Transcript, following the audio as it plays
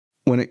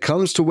When it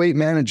comes to weight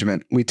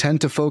management, we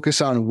tend to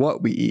focus on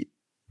what we eat,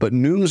 but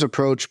Noom's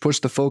approach puts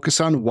the focus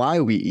on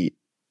why we eat.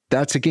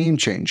 That's a game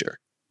changer.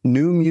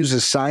 Noom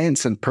uses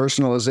science and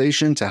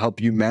personalization to help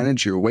you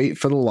manage your weight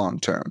for the long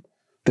term.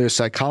 Their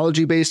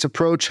psychology-based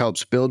approach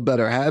helps build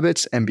better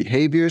habits and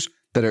behaviors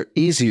that are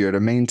easier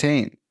to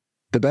maintain.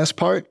 The best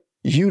part?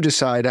 You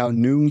decide how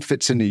Noom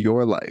fits into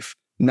your life,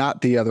 not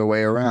the other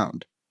way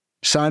around.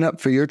 Sign up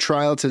for your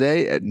trial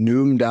today at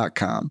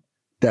Noom.com.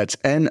 That's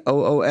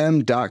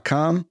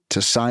Noom.com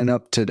to sign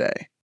up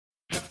today.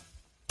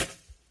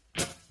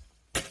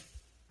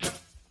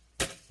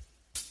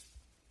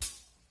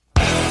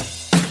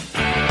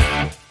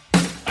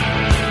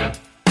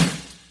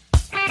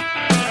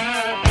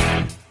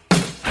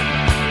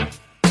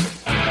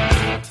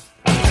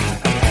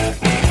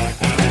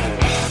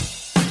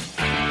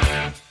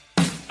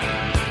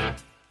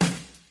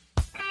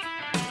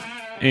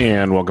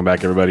 And welcome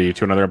back, everybody,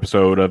 to another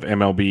episode of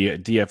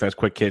MLB DFS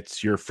Quick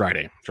Hits, your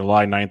Friday,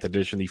 July 9th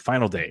edition, the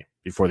final day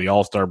before the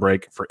All-Star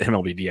break for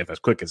MLB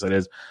DFS Quick Hits. That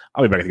is,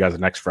 I'll be back with you guys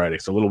next Friday,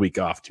 so a little week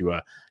off to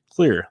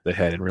clear the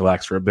head and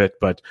relax for a bit.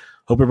 But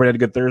hope everybody had a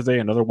good Thursday.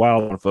 Another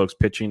wild one, folks.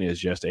 Pitching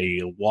is just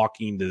a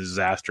walking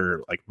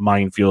disaster, like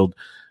minefield,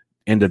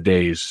 end of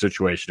days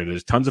situation. It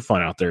is tons of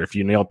fun out there. If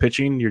you nail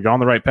pitching, you're on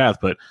the right path,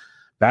 but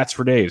bats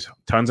for days.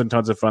 Tons and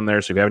tons of fun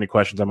there. So if you have any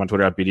questions, I'm on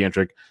Twitter at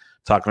BDentric.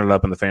 Talking it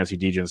up in the Fantasy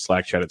DJ and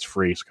Slack chat. It's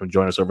free, so come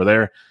join us over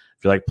there.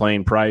 If you like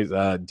playing prize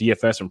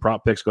DFS and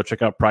prop picks, go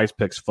check out Prize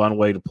Picks. Fun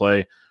way to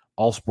play.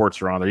 All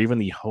sports are on there. Even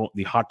the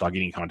hot dog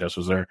eating contest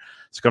was there.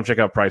 So come check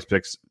out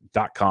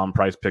PrizePicks.com.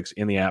 Prize Picks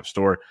in the App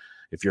Store.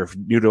 If you're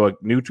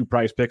new to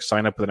Prize Picks,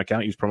 sign up with an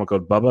account. Use promo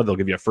code Bubba. They'll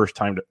give you a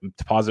first-time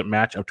deposit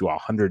match up to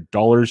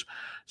 $100.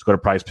 So go to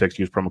Prize Picks.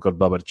 Use promo code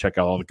Bubba to check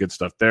out all the good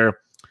stuff there.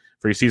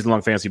 For your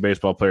season-long fantasy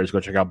baseball players, go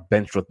check out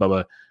Benched with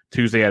Bubba.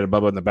 Tuesday, I had a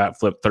Bubba in the Bat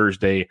Flip.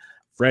 Thursday,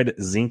 Fred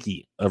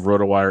Zinke of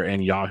RotoWire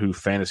and Yahoo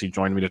Fantasy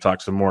joined me to talk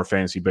some more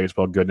fantasy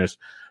baseball goodness.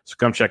 So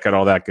come check out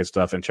all that good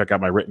stuff and check out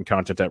my written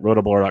content at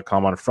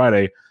rotoballer.com on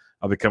Friday.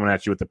 I'll be coming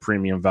at you with the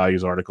premium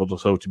values article.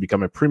 So to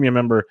become a premium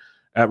member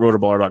at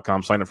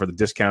rotoballer.com, sign up for the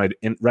discounted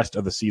rest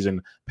of the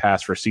season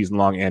pass for season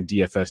long and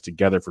DFS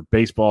together for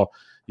baseball.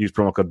 Use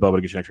promo code Bubba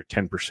to get you an extra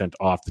 10%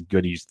 off the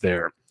goodies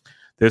there.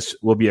 This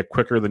will be a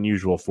quicker than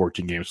usual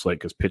 14-game slate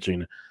because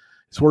pitching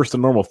it's worse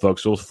than normal,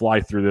 folks. So we'll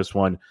fly through this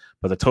one.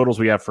 But the totals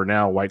we have for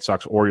now, White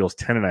Sox, Orioles,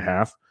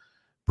 10.5.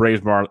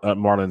 Braves, Marlins,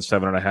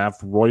 7.5.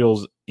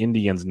 Royals,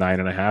 Indians,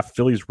 9.5.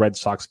 Phillies, Red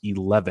Sox,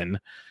 11.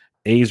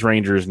 A's,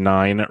 Rangers,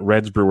 9.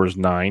 Reds, Brewers,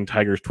 9.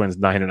 Tigers, Twins,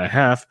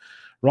 9.5.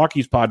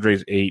 Rockies,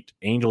 Padres, 8.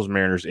 Angels,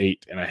 Mariners,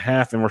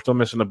 8.5. And we're still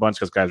missing a bunch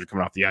because guys are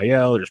coming off the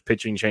IL. There's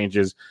pitching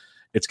changes.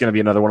 It's going to be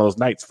another one of those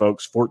nights,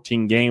 folks.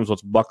 14 games.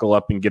 Let's buckle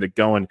up and get it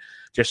going.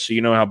 Just so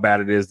you know how bad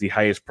it is, the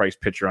highest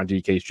priced pitcher on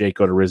DK is Jake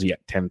Odorizzi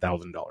at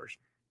 $10,000.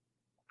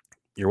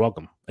 You're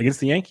welcome. Against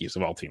the Yankees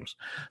of all teams.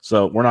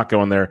 So we're not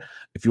going there.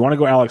 If you want to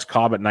go Alex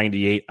Cobb at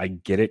 98, I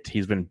get it.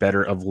 He's been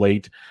better of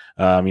late.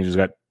 He's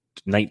got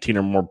 19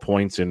 or more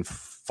points in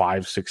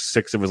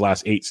 6 of his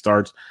last 8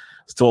 starts.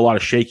 Still a lot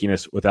of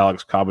shakiness with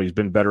Alex Cobb, but he's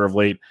been better of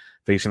late.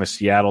 Facing a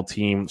Seattle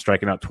team,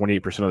 striking out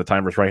 28% of the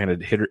time versus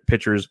right-handed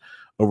pitchers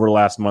over the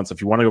last month. So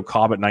if you want to go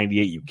Cobb at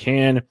 98, you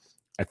can.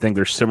 I think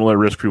there's similar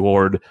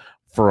risk-reward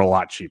for a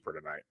lot cheaper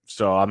tonight.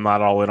 So I'm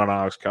not all in on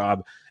Alex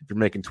Cobb. If you're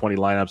making 20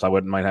 lineups, I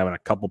wouldn't mind having a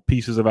couple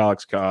pieces of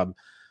Alex Cobb,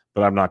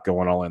 but I'm not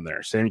going all in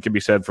there. Same can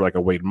be said for like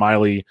a Wade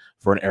Miley,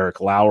 for an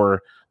Eric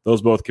Lauer.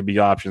 Those both could be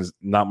options,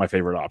 not my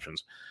favorite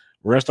options.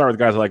 We're going to start with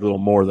guys I like a little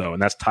more, though,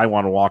 and that's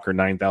Taijuan Walker,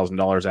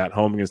 $9,000 at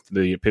home against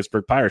the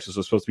Pittsburgh Pirates. This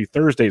was supposed to be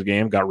Thursday's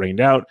game, got rained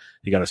out.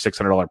 He got a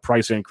 $600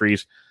 price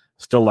increase.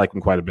 Still like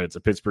him quite a bit. It's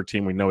a Pittsburgh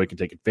team we know he can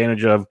take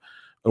advantage of.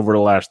 Over the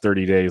last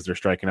 30 days, they're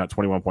striking out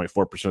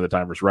 21.4% of the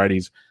time versus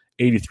righties,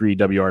 83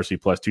 WRC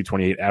plus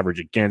 228 average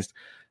against.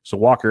 So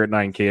Walker at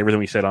 9K, everything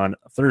we said on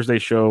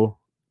Thursday's show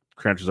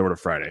transfers over to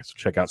Friday. So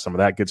check out some of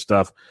that good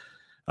stuff.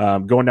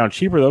 Going down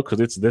cheaper, though, because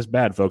it's this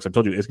bad, folks. I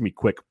told you it's going to be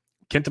quick.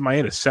 Kenta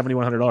Maeda,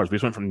 $7,100. We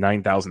just went from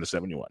 9,000 to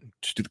 71.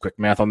 Just do the quick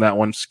math on that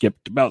one.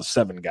 Skipped about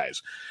 7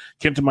 guys.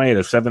 Kenta Maeda,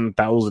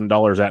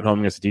 $7,000 at home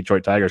against the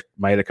Detroit Tigers.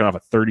 Maeda coming off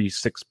a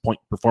 36-point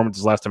performance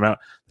his last time out,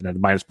 then had a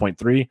minus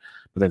 0.3,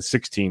 but then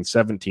 16,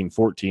 17,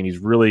 14. He's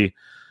really,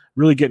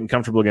 really getting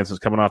comfortable against us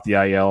coming off the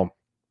IL.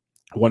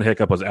 One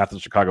hiccup was at the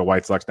Chicago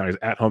White Sox. Now he's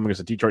at home against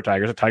the Detroit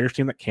Tigers, a Tigers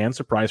team that can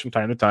surprise from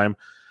time to time,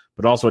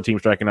 but also a team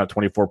striking out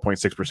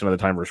 24.6% of the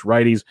time versus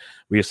righties.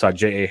 We just saw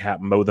J.A.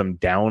 Happ mow them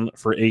down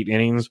for 8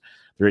 innings.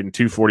 They're hitting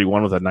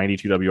 241 with a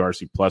 92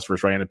 WRC plus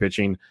versus right-handed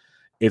pitching.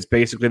 It's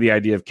basically the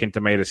idea of Kenta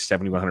Maeda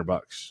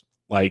 $7,100.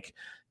 Like,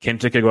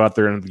 Kenta could go out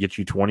there and get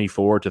you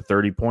 24 to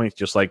 30 points,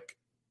 just like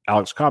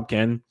Alex Cobb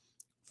can,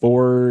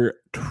 for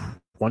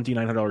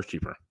 $2,900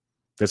 cheaper.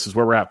 This is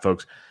where we're at,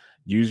 folks.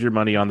 Use your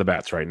money on the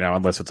bats right now,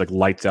 unless it's like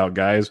lights out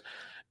guys.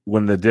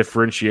 When the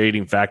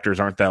differentiating factors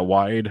aren't that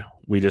wide,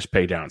 we just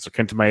pay down. So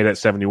Kenta Maeda at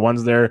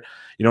 71's there.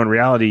 You know, in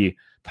reality,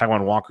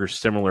 Taijuan Walker's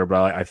similar,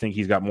 but I think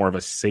he's got more of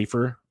a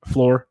safer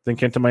floor than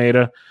Kenta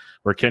Maeda,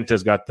 where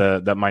Kenta's got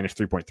that minus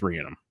 3.3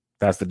 in him.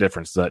 That's the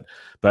difference. But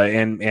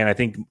I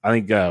think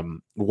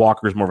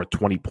Walker's more of a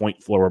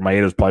 20-point floor, where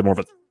Maeda's probably more of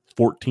a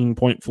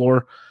 14-point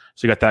floor.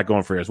 So you got that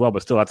going for you as well.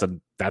 But still, that's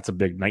a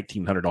big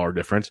 $1,900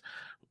 difference.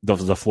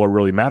 Does the floor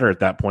really matter at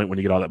that point when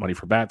you get all that money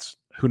for bats?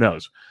 Who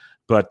knows?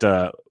 But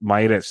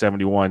Maeda at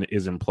 71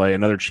 is in play.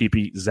 Another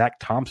cheapie, Zach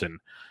Thompson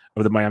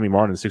of the Miami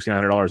Marlins,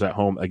 $6,900 at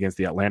home against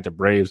the Atlanta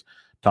Braves.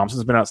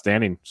 Thompson's been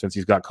outstanding since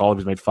he's got called.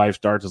 He's made 5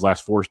 starts, his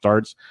last 4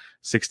 starts,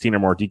 16 or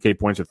more DK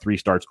points with 3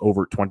 starts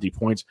over 20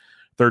 points.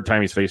 Third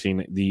time he's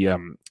facing the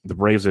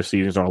Braves this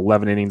season. He's on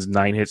 11 innings,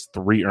 9 hits,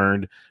 3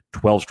 earned,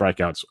 12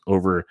 strikeouts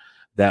over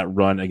that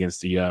run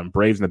against the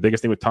Braves. And the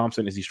biggest thing with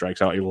Thompson is he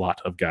strikes out a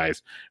lot of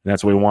guys. And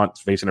that's what we want,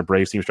 facing a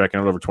Braves team striking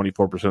out over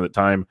 24% of the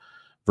time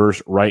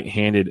versus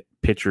right-handed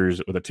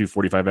pitchers with a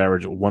 245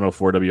 average,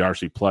 104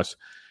 WRC plus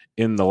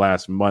in the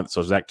last month.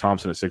 So Zach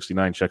Thompson at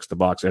 69 checks the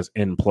box as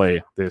in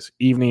play this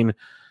evening.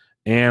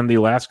 And the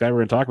last guy we're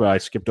going to talk about, I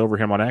skipped over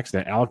him on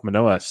accident, Alek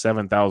Manoah,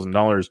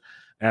 $7,000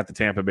 at the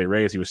Tampa Bay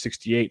Rays. He was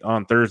 68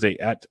 on Thursday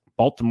at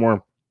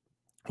Baltimore.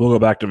 We'll go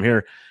back to him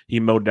here. He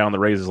mowed down the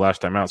Rays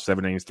last time out,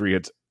 7 innings, 3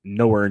 hits,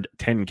 no earned,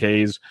 10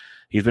 Ks.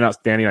 He's been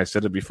outstanding. I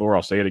said it before.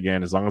 I'll say it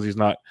again. As long as he's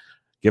not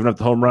giving up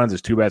the home runs,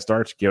 his 2 bad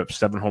starts, give up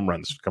 7 home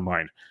runs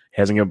combined.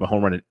 Hasn't given up a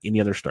home run in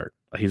any other start.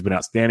 He's been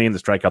outstanding. The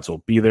strikeouts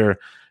will be there.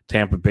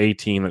 Tampa Bay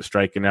team that's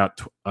striking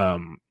out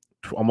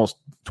almost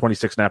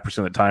 26.5%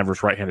 of the time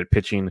versus right-handed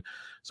pitching.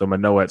 So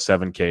Manoah at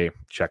 7K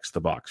checks the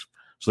box.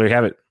 So there you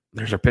have it.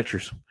 There's our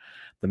pitchers.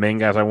 The main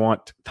guys I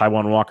want: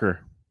 Taijuan Walker,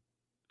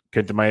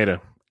 Kenta Maeda,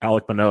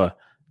 Alek Manoah,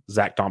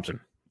 Zach Thompson.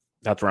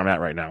 That's where I'm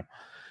at right now.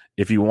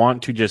 If you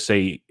want to just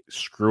say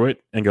screw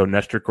it and go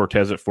Nestor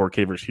Cortez at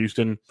 4K versus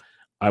Houston,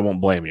 I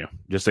won't blame you.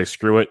 Just say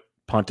screw it,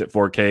 punt at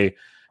 4K,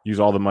 use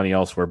all the money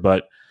elsewhere.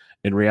 But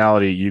in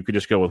reality, you could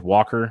just go with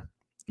Walker.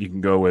 You can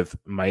go with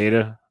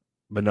Maeda,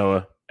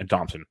 Manoah, and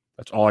Thompson.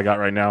 That's all I got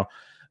right now.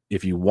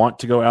 If you want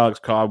to go Alex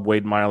Cobb,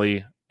 Wade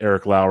Miley,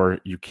 Eric Lauer,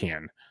 you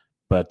can.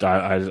 But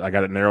I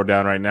got it narrowed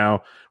down right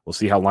now. We'll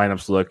see how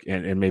lineups look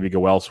and maybe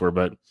go elsewhere.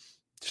 But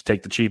just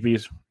take the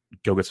cheapies,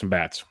 go get some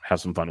bats, have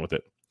some fun with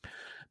it.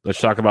 Let's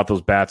talk about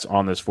those bats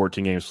on this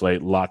 14-game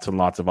slate. Lots and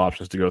lots of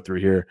options to go through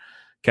here.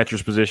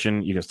 Catcher's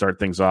position, you can start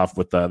things off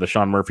with the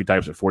Sean Murphy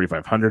types at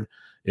 4,500.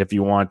 If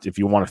you want to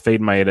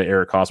fade Maeda,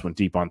 Eric Haas went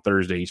deep on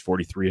Thursday. He's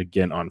 43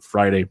 again on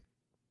Friday.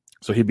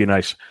 So he'd be a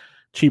nice,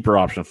 cheaper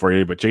option for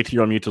you. But JT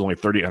Realmuto is only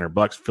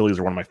 $3,800. Phillies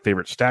are one of my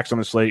favorite stacks on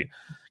the slate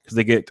because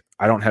they get,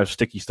 I don't have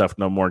sticky stuff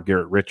no more,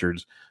 Garrett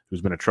Richards,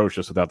 who's been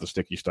atrocious without the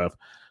sticky stuff.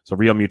 So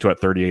Realmuto at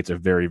 38 is a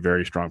very,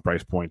 very strong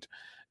price point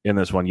in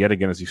this one. Yet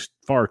again, is he's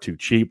far too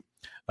cheap.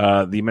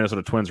 The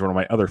Minnesota Twins are one of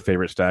my other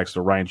favorite stacks.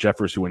 So Ryan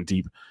Jeffers, who went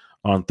deep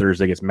on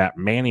Thursday, gets Matt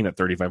Manning at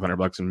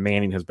 $3,500, and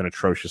Manning has been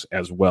atrocious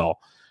as well.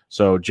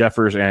 So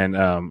Jeffers and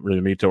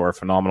Realmuto are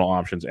phenomenal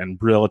options and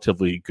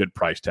relatively good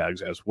price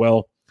tags as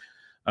well.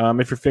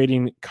 If you're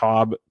fading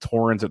Cobb,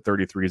 Torrens at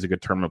 33 is a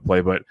good tournament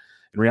play, but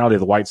in reality,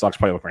 the White Sox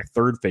probably look my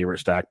third favorite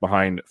stack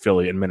behind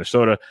Philly and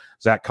Minnesota.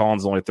 Zach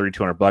Collins is only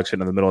 $3,200,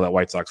 hitting in the middle of that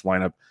White Sox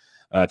lineup,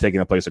 taking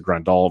the place of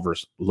Grandal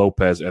versus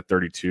Lopez at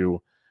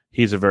 32.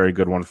 He's a very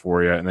good one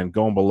for you. And then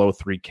going below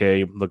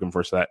 3K, looking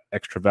for that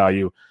extra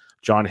value,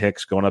 John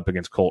Hicks going up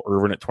against Cole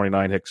Irvin at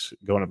 29. Hicks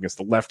going up against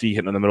the lefty,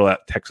 hitting in the middle of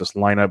that Texas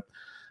lineup.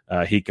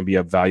 He can be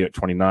of value at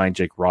 29.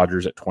 Jake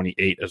Rogers at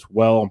 28 as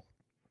well.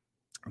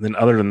 And then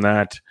other than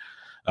that,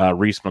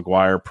 Reese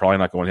McGuire, probably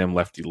not going him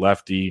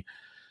lefty.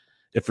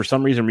 If for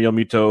some reason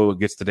Realmuto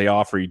gets the day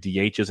off or he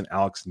DHs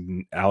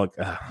and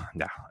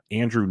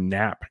Andrew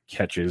Knapp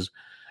catches,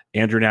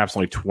 Andrew Knapp's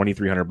only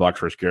 $2,300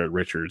 versus Garrett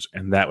Richards,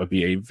 and that would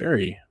be a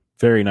very,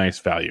 very nice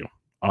value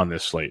on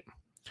this slate.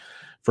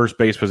 First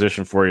base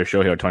position for you,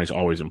 Shohei Ohtani's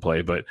always in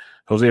play, but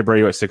Jose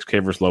Abreu at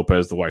 6K versus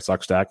Lopez, the White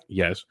Sox stack,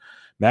 yes.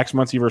 Max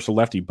Muncy versus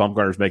lefty,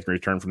 Bumgarner's making a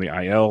return from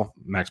the IL.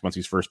 Max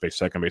Muncy's first base,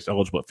 second base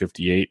eligible at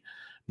 58.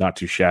 Not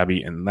too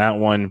shabby in that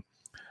one.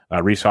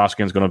 Rhys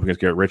Hoskins going up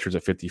against Garrett Richards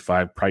at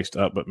 55, priced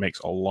up, but makes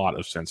a lot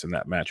of sense in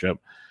that matchup.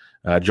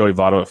 Joey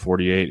Votto at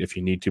 48 if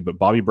you need to. But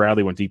Bobby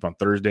Bradley went deep on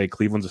Thursday.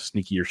 Cleveland's a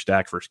sneakier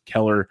stack versus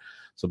Keller.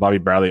 So Bobby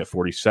Bradley at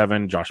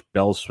 47. Josh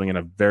Bell's swinging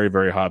a very,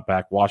 very hot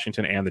back.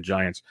 Washington and the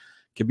Giants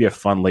could be a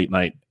fun late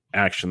night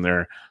action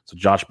there. So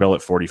Josh Bell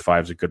at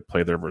 45 is a good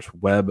play there versus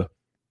Webb.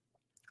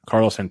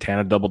 Carlos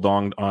Santana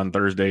double-donged on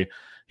Thursday.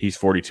 He's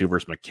 42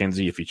 versus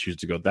McKenzie if you choose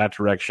to go that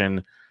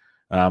direction.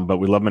 But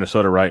we love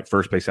Minnesota, right?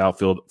 First base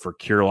outfield for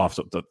Kirilloff's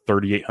up to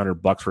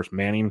 $3,800 versus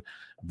Manning.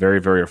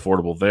 Very, very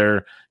affordable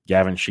there.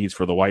 Gavin Sheets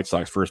for the White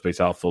Sox, first base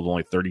outfield,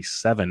 only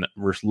 37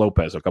 versus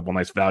Lopez. A couple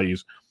nice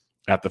values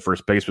at the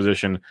first base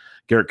position.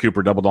 Garrett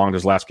Cooper double-donged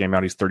his last game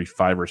out. He's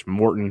 35 versus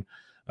Morton.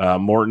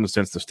 Morton,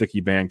 since the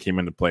sticky ban came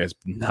into play, has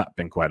not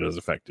been quite as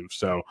effective.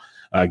 So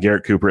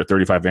Garrett Cooper at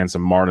 35 and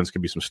some Martins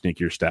could be some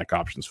sneakier stack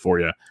options for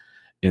you.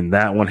 In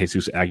that one,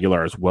 Jesus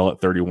Aguilar as well at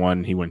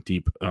 31. He went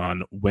deep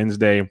on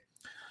Wednesday.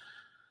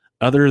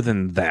 Other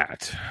than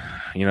that,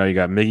 you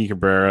got Miggy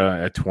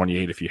Cabrera at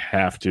 28 if you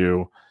have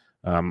to.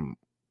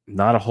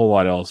 Not a whole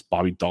lot else.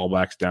 Bobby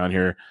Dahlback's down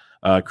here.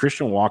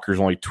 Christian Walker's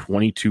only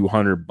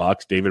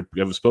 $2,200. David,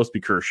 it was supposed to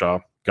be Kershaw.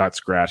 got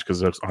scratched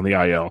because it was on the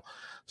IL.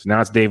 So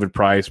now it's David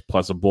Price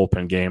plus a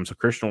bullpen game. So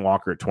Christian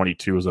Walker at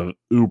 22 is an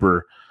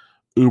uber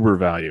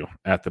value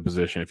at the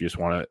position if you just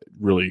want to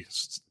really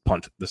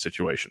punt the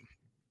situation.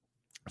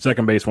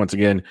 Second base, once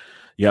again,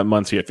 you got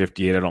Muncy at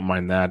 58. I don't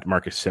mind that.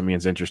 Marcus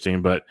Simeon's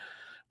interesting, but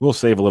we'll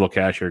save a little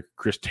cash here.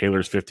 Chris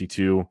Taylor's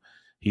 52.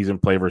 He's in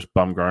play versus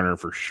Bumgarner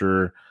for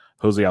sure.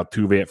 Jose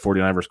Altuve at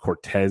 49 versus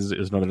Cortez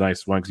is another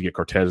nice one because you get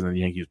Cortez in the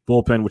Yankees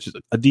bullpen, which is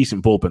a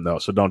decent bullpen, though,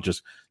 so don't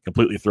just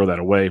completely throw that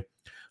away.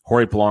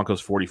 Jorge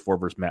Polanco's 44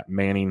 versus Matt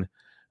Manning.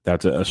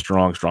 That's a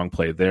strong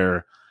play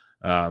there.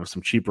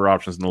 Some cheaper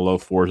options in the low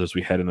fours as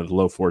we head into the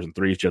low fours and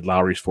threes. Jed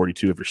Lowry's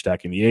 42. If you're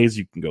stacking the A's,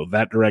 you can go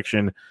that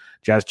direction.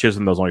 Jazz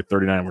Chisholm, those only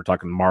 39. We're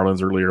talking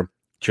Marlins earlier.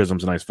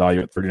 Chisholm's a nice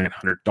value at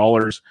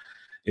 $3,900.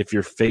 If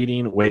you're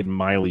fading Wade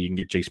Miley, you can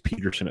get Jace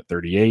Peterson at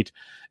 38.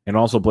 And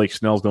also Blake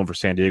Snell's going for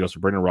San Diego, so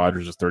Brendan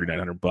Rodgers is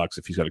 $3,900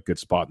 if he's got a good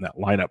spot in that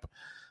lineup.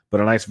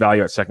 But a nice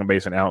value at second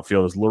base and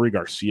outfield is Lurie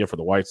Garcia for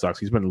the White Sox.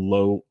 He's been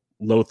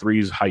low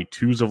threes, high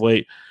twos of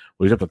late.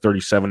 Well, he's up to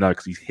 37 now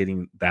because he's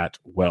hitting that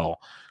well.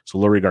 So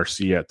Lurie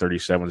Garcia at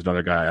 37 is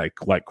another guy I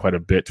like quite a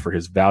bit for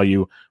his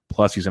value.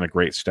 Plus, he's in a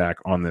great stack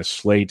on this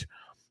slate.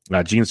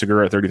 Gene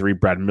Segura at 33,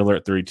 Brad Miller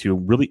at 32.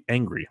 Really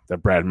angry that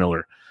Brad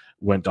Miller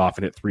went off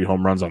and hit 3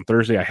 home runs on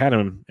Thursday. I had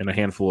him in a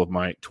handful of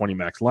my 20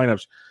 max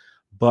lineups,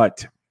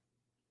 but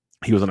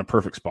he was in a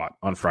perfect spot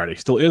on Friday.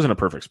 Still is in a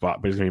perfect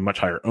spot, but he's going to be much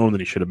higher owned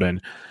than he should have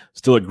been.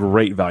 Still a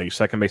great value.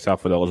 Second base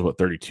outfield eligible at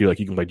 32. Like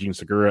you can play Gene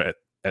Segura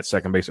at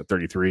second base at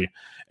 33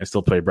 and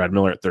still play Brad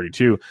Miller at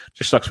 32.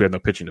 Just sucks we have no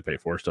pitching to pay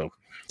for, so it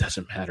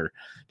doesn't matter.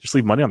 Just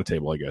leave money on the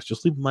table, I guess.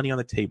 Just leave money on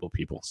the table,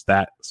 people. It's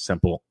that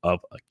simple of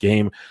a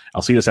game.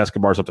 Alcides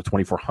Escobar's up to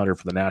 2,400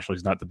 for the National.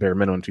 He's not the bare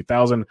minimum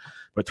 2,000,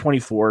 but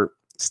 24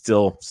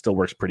 still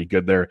works pretty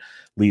good there,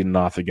 leading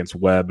off against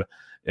Webb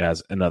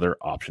as another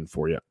option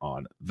for you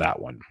on that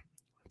one.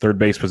 Third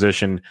base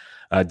position,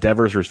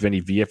 Devers versus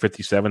Vinny V at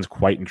 57 is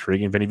quite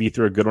intriguing. Vinny V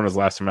threw a good one his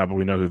last time out, but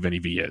we know who Vinny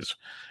V is.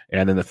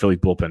 And then the Philly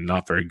bullpen,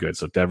 not very good.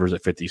 So Devers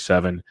at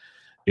 57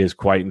 is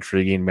quite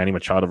intriguing. Manny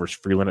Machado versus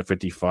Freeland at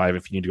 55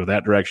 if you need to go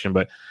that direction.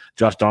 But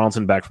Josh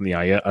Donaldson back from the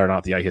IL, or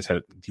not the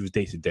IL, he was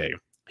day to day.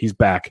 He's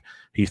back.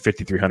 He's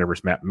 5,300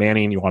 versus Matt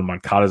Manning. Yohan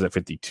Moncada's at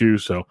 52.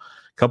 So a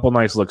couple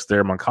nice looks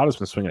there. Moncada's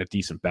been swinging a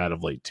decent bat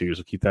of late too,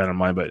 so keep that in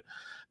mind. But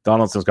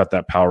Donaldson's got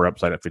that power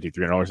upside at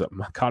 $5,300 that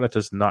Moncada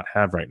does not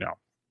have right now.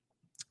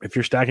 If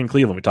you're stacking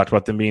Cleveland, we talked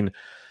about them being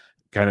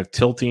kind of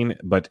tilting,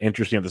 but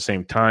interesting at the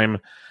same time.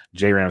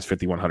 J-Rams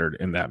 5,100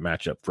 in that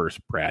matchup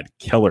versus Brad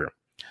Keller.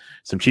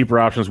 Some cheaper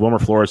options. Wilmer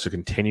Flores, who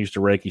continues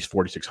to rake. He's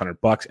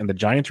 $4,600. And the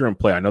Giants are in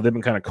play. I know they've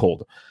been kind of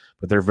cold,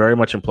 but they're very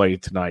much in play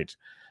tonight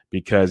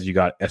because you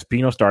got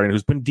Espino starting,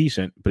 who's been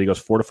decent, but he goes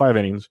 4 to 5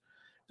 innings.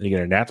 And you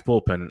get a Nats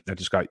bullpen that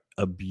just got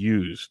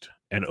abused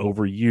and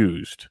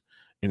overused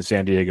in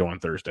San Diego on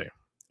Thursday.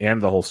 And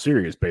the whole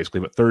series, basically.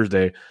 But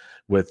Thursday,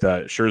 with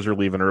Scherzer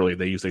leaving early,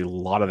 they used a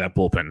lot of that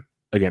bullpen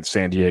against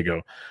San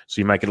Diego.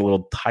 So you might get a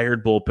little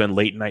tired bullpen,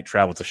 late night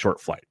travel. It's a short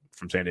flight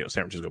from San Diego to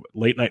San Francisco, but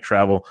late night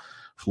travel.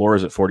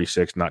 Flores at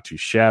 46, not too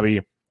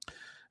shabby.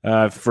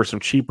 For some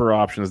cheaper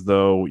options,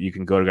 though, you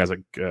can go to guys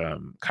like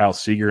Kyle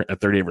Seager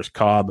at 38 versus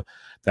Cobb.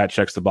 That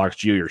checks the box.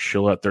 Gio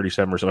Urshela at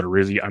 37 versus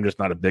Odorizzi. I'm just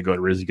not a big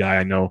Odorizzi guy.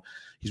 I know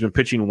he's been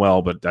pitching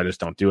well, but I just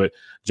don't do it.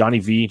 Johnny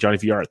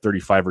VR at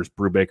 35 versus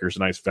Brubaker's a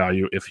nice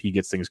value if he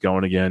gets things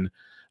going again.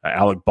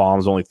 Alec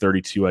Baum's only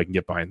 32. I can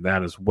get behind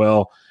that as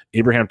well.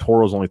 Abraham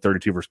Toro's only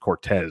 32 versus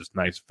Cortez.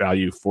 Nice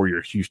value for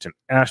your Houston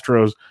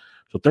Astros.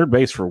 So third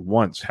base for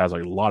once has a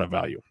lot of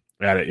value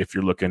at it if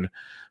you're looking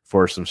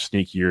for some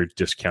sneakier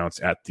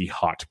discounts at the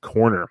hot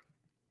corner.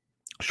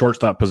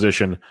 Shortstop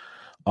position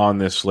on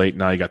this slate.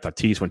 Now you got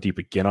Tatis went deep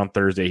again on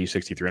Thursday. He's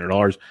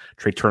 $6,300.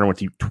 Trey Turner went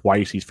deep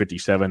twice. He's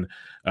 57.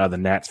 The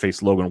Nats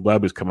face Logan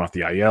Webb, who's coming off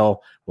the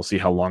IL. We'll see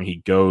how long he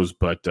goes,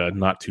 but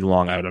not too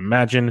long, I would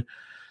imagine.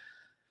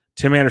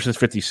 Tim Anderson's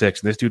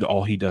 56, and this dude,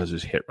 all he does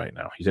is hit right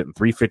now. He's hitting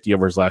 350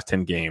 over his last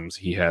 10 games.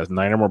 He has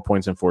 9 or more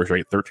points in 4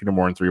 straight, 13 or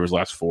more in 3 of his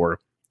last 4.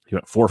 He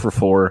went 4 for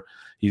 4.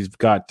 He's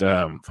got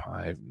 5,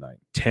 9,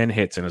 10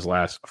 hits in his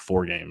last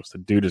 4 games. The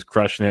dude is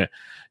crushing it.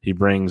 He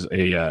brings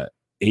a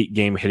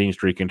 8-game hitting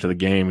streak into the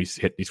game. He's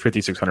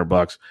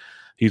 $5,600.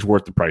 He's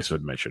worth the price of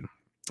admission.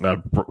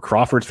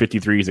 Crawford's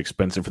 53. He's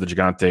expensive for the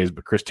Gigantes,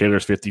 but Chris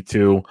Taylor's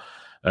 52.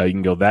 You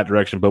can go that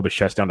direction. Bo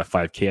Bichette's down to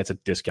 $5K. That's a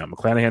discount.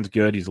 McClanahan's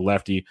good. He's a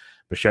lefty.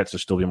 Bichette's will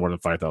still be more than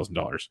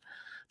 $5,000.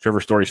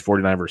 Trevor Story's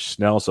 49 versus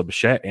Snell. So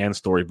Bichette and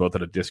Story both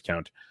at a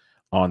discount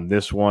on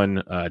this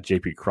one.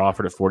 JP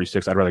Crawford at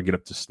 46. I'd rather get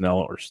up to Snell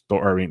or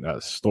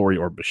Story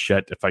or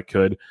Bichette if I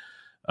could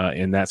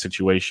in that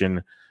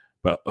situation.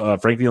 But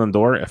Frankie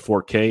Lindor at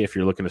 4K. If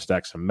you're looking to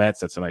stack some Mets,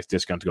 that's a nice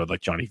discount to go with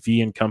like Johnny V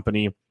and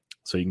company.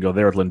 So you can go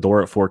there with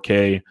Lindor at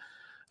 4K.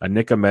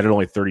 Nick Ahmed at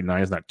only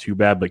 39 is not too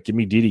bad, but give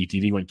me Didi.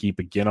 Didi went deep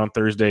again on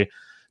Thursday.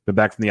 Been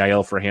back from the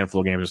IL for a handful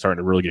of games and starting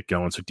to really get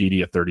going. So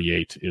Didi at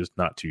 38 is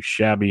not too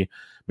shabby.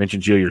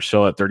 Mentioned Gio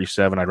Urshela at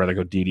 37. I'd rather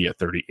go Didi at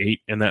 38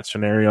 in that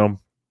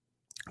scenario.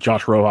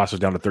 Josh Rojas is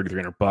down to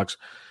 $3,300.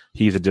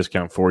 He's a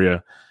discount for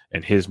you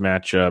in his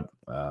matchup.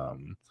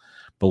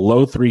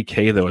 Below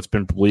 3K, though, it's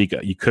been bleak.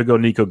 You could go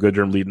Nico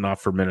Goodrum leading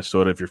off for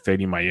Minnesota if you're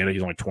fading Maeda.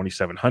 He's only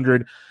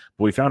 2,700.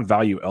 But we found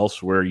value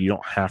elsewhere. You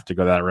don't have to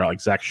go that route.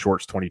 Like Zach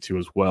Short's 22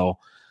 as well.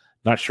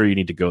 Not sure you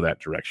need to go that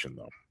direction,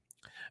 though.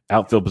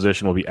 Outfield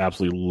position will be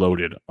absolutely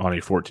loaded on a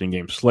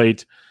 14-game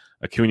slate.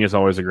 Acuna is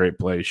always a great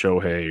play.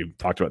 Shohei,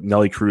 talked about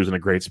Nelly Cruz in a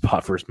great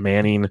spot versus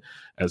Manning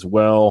as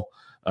well.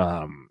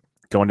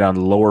 Going down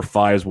the lower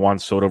fives, Juan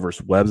Soto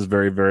versus Webb is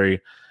very,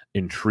 very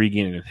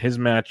intriguing in his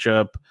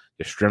matchup.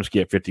 Yastrzemski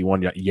at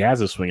 51.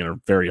 Yaz is swinging a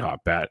very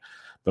hot bat.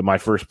 But my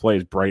first play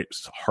is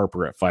Bryce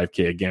Harper at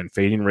 5K. Again,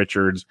 fading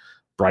Richards.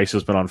 Bryce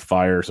has been on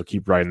fire, so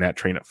keep riding that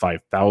train at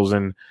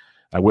 5,000.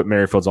 Whit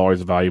Merrifield's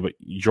always a value, but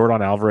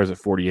Jordan Alvarez at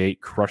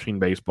 48, crushing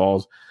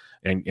baseballs,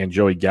 and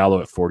Joey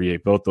Gallo at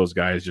 48. Both those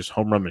guys just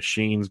home run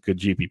machines, good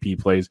GPP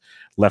plays,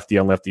 lefty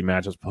on lefty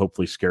matchups,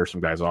 hopefully scare some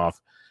guys off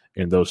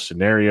in those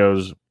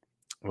scenarios.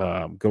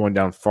 Going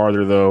down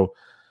farther, though,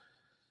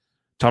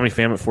 Tommy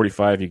Pham at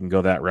 45, you can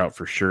go that route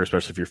for sure,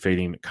 especially if you're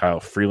fading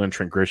Kyle Freeland.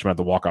 Trent Grisham at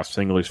the walk-off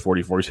single, he's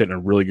 44. He's hitting a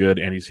really good,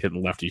 and he's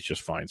hitting lefties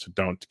just fine, so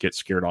don't get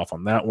scared off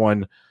on that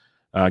one.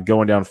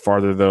 Going down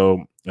farther,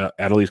 though,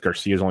 Adolis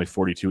Garcia is only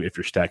 42 if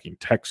you're stacking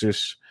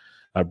Texas.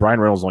 Brian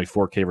Reynolds only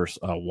 4K versus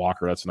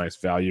Walker. That's a nice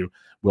value.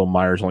 Will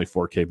Myers only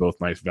 4K, both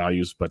nice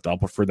values, but I'll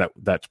prefer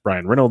that's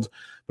Brian Reynolds.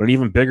 But an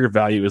even bigger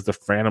value is the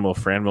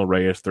Franmil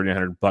Reyes,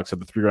 $3,900 at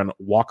the 3-run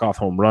walk-off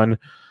home run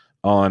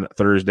on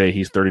Thursday.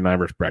 He's 39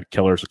 versus Brad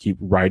Keller, so keep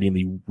riding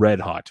the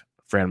red-hot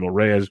Franmil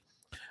Reyes.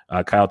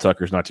 Kyle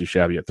Tucker's not too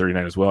shabby at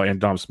 39 as well, and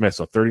Dom Smith.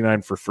 So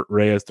 39 for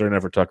Reyes, 39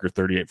 for Tucker,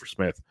 38 for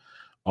Smith.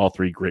 All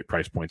three great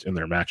price points in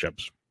their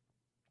matchups.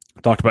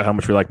 Talked about how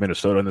much we like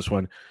Minnesota in this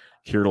one.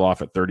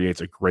 Kirilloff at 38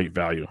 is a great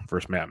value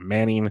versus Matt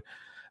Manning.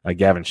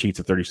 Gavin Sheets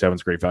at 37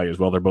 is great value as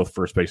well. They're both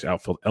first base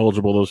outfield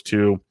eligible, those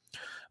two.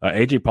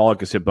 AJ Pollock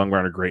has hit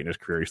Bumgarner great in his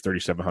career. He's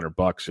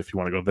 $3,700 if you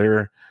want to go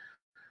there.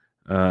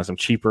 Some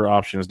cheaper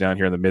options down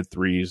here in the mid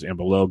threes and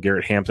below.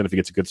 Garrett Hampton, if he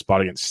gets a good spot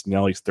against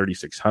Snell, he's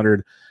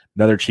 3,600.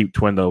 Another cheap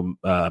twin, though,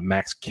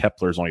 Max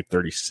Kepler is only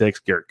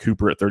 36. Garrett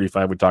Cooper at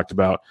 35 we talked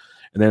about.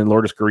 And then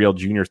Lourdes Gurriel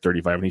Jr. is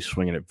 35, and he's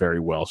swinging it very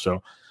well.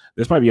 So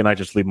this might be a night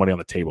just to leave money on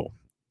the table.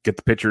 Get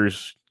the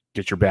pitchers,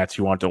 get your bats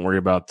you want. Don't worry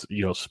about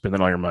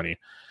spending all your money.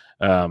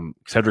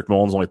 Cedric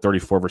Mullins only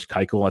 34 versus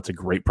Keuchel. That's a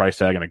great price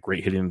tag and a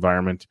great hitting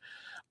environment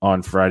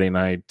on Friday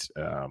night.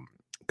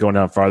 Going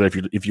down farther,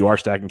 if you are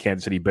stacking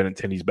Kansas City,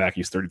 Benintendi's back.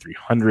 He's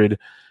 3,300.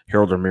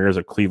 Harold Ramirez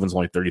of Cleveland's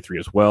only 33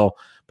 as well.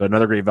 But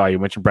another great value.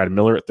 I mentioned Brad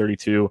Miller at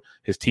 32.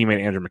 His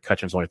teammate Andrew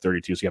McCutchen's only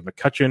 32. So you have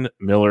McCutchen,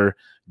 Miller,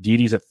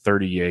 Didi's at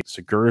 38,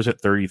 Segura's at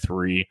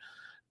 33,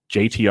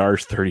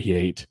 JTR's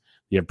 38.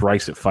 You have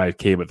Bryce at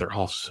 5K, but they're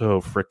all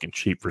so freaking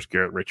cheap for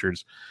Garrett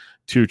Richards.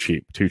 Too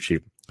cheap.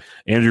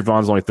 Andrew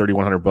Vaughn's only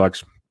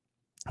 $3,100.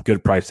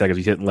 Good price tag as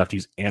he's hitting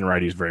lefties and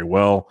righties very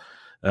well.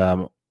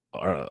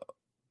 Orlando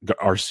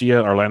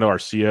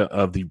Arcia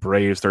of the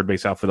Braves, third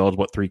base outfield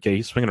eligible at 3K.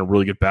 He's swinging a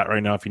really good bat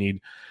right now if you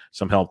need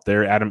some help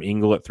there. Adam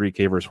Engel at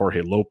 3K versus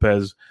Jorge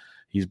Lopez.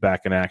 He's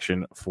back in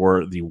action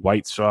for the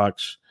White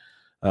Sox.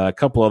 A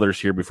couple others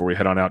here before we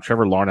head on out.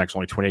 Trevor Larnach's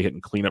only 28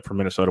 hitting cleanup for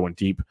Minnesota, went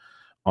deep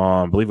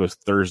on, I believe it was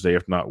Thursday,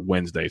 if not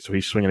Wednesday. So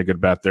he's swinging a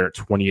good bat there at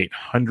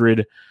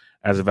 2,800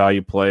 as a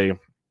value play.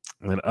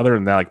 And then other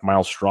than that, like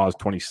Miles Straw is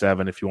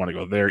 27 if you want to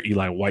go there.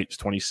 Eli White's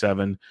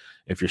 27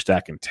 if you're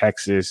stacking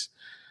Texas.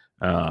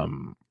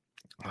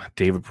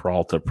 David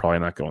Peralta, probably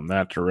not going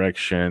that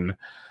direction.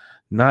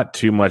 Not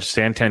too much.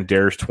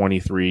 Santander's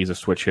 23. He's a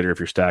switch hitter if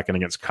you're stacking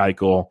against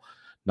Keuchel.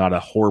 Not a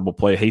horrible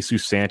play.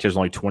 Jesus Sanchez,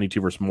 only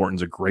 22 versus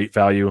Morton's a great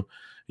value.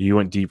 You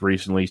went deep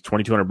recently. He's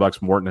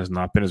 $2,200. Morton has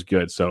not been as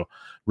good. So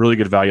really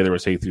good value there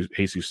was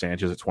Jesus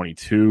Sanchez at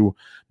 22.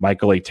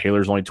 Michael A.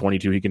 Taylor's only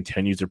 22. He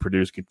continues to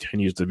produce,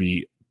 continues to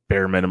be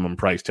bare minimum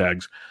price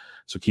tags.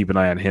 So keep an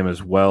eye on him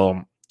as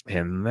well.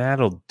 And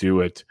that'll do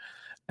it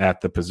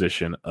at the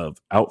position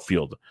of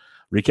outfield.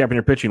 Recapping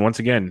your pitching, once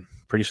again,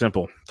 pretty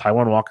simple.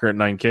 Taijuan Walker at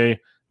 9K,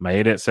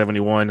 Maeda at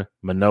 71,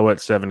 Manoah at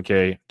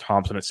 7K,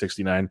 Thompson at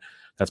 69.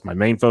 That's my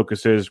main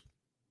focus is.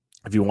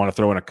 If you want to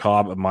throw in a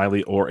Cobb, a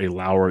Miley, or a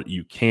Lauer,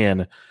 you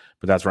can.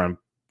 But that's where I'm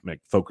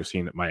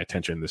focusing my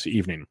attention this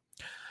evening.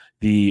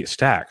 The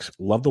stacks,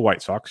 love the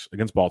White Sox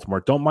against Baltimore.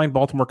 Don't mind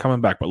Baltimore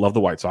coming back, but love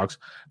the White Sox.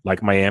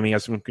 Like Miami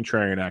has some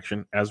contrarian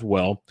action as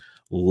well.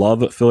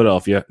 Love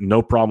Philadelphia.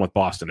 No problem with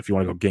Boston. If you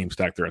want to go game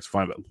stack there, that's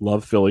fine. But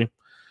love Philly.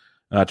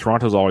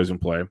 Toronto's always in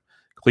play.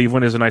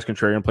 Cleveland is a nice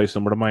contrarian play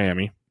similar to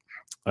Miami.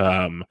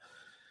 The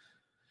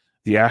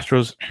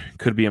Astros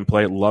could be in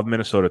play. Love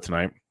Minnesota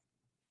tonight.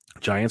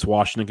 Giants,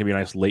 Washington can be a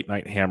nice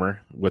late-night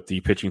hammer with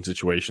the pitching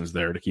situations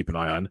there to keep an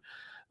eye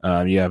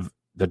on. You have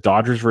the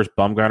Dodgers versus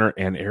Bumgarner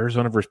and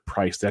Arizona versus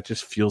Price. That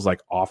just feels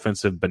like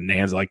offensive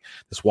bonanza. Like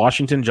this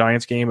Washington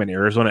Giants game and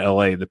Arizona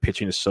LA, the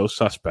pitching is so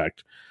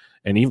suspect.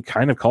 And even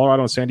kind of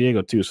Colorado and San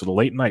Diego too. So the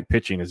late-night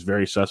pitching is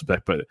very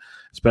suspect, but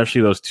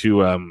especially those two,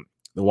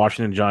 the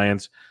Washington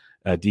Giants,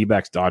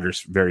 D-backs,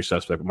 Dodgers, very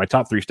suspect. But my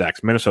top three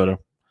stacks, Minnesota,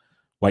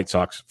 White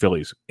Sox,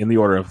 Phillies. In the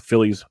order of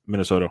Phillies,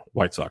 Minnesota,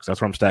 White Sox. That's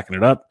where I'm stacking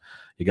it up.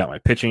 You got my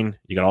pitching.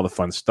 You got all the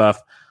fun stuff.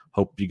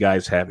 Hope you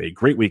guys have a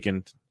great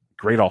weekend,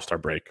 great All-Star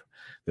break.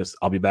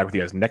 I'll be back with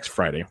you guys next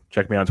Friday.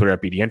 Check me out on Twitter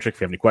at BDentric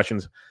if you have any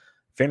questions.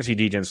 Fantasy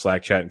DGen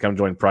Slack chat, and come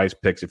join Prize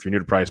Picks. If you're new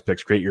to Prize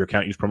Picks, create your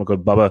account, use promo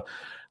code Bubba.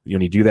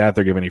 When you do that,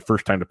 they're giving a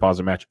first-time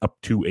deposit match up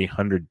to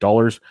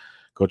 $100.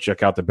 Go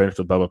check out the Bench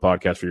with Bubba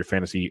podcast for your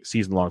fantasy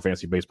season-long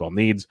fantasy baseball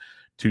needs.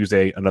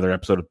 Tuesday, another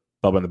episode of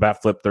Bubba and the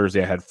Bat Flip.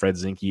 Thursday, I had Fred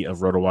Zinke of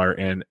RotoWire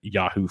and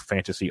Yahoo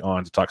Fantasy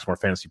on to talk some more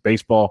fantasy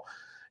baseball.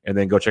 And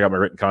then go check out my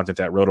written content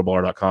at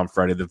rotoballer.com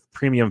Friday. The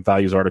premium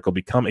values article,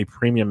 become a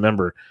premium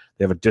member.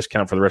 They have a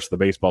discount for the rest of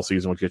the baseball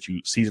season, which gets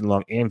you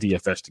season-long and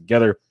DFS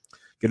together.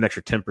 Get an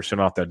extra 10%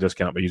 off that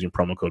discount by using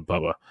promo code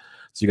Bubba.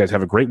 So you guys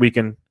have a great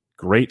weekend,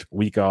 great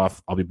week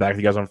off. I'll be back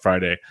with you guys on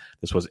Friday.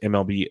 This was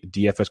MLB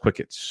DFS Quick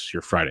Hits,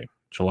 your Friday,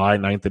 July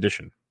 9th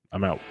edition.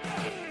 I'm out.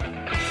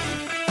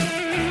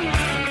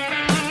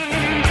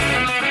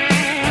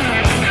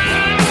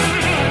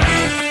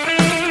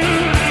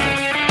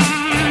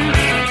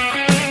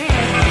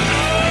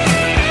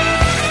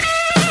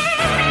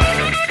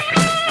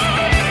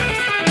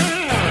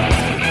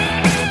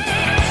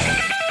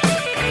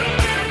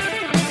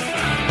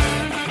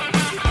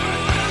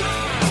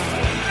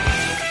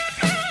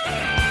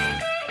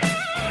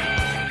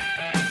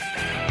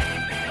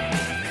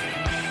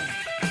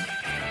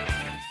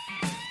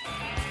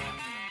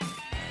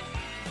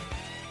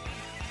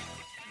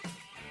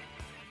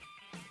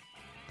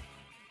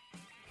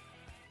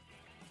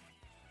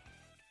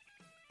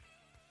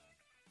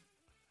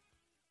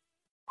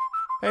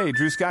 Hey,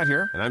 Drew Scott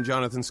here, and I'm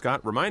Jonathan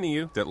Scott, reminding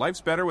you that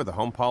life's better with a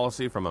home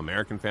policy from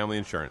American Family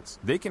Insurance.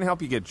 They can help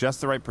you get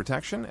just the right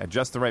protection at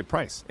just the right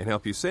price and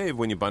help you save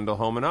when you bundle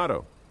home and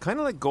auto. Kind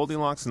of like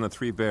Goldilocks and the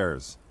Three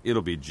Bears.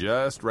 It'll be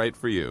just right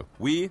for you.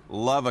 We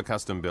love a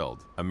custom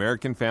build.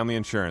 American Family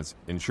Insurance.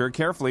 Insure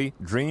carefully,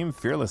 dream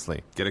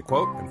fearlessly. Get a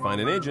quote and find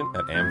an agent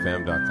at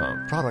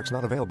amfam.com. Products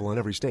not available in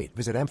every state.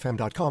 Visit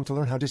amfam.com to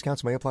learn how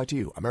discounts may apply to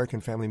you. American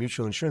Family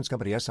Mutual Insurance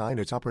Company, SI, and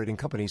its operating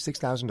company,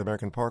 6000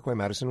 American Parkway,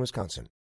 Madison, Wisconsin.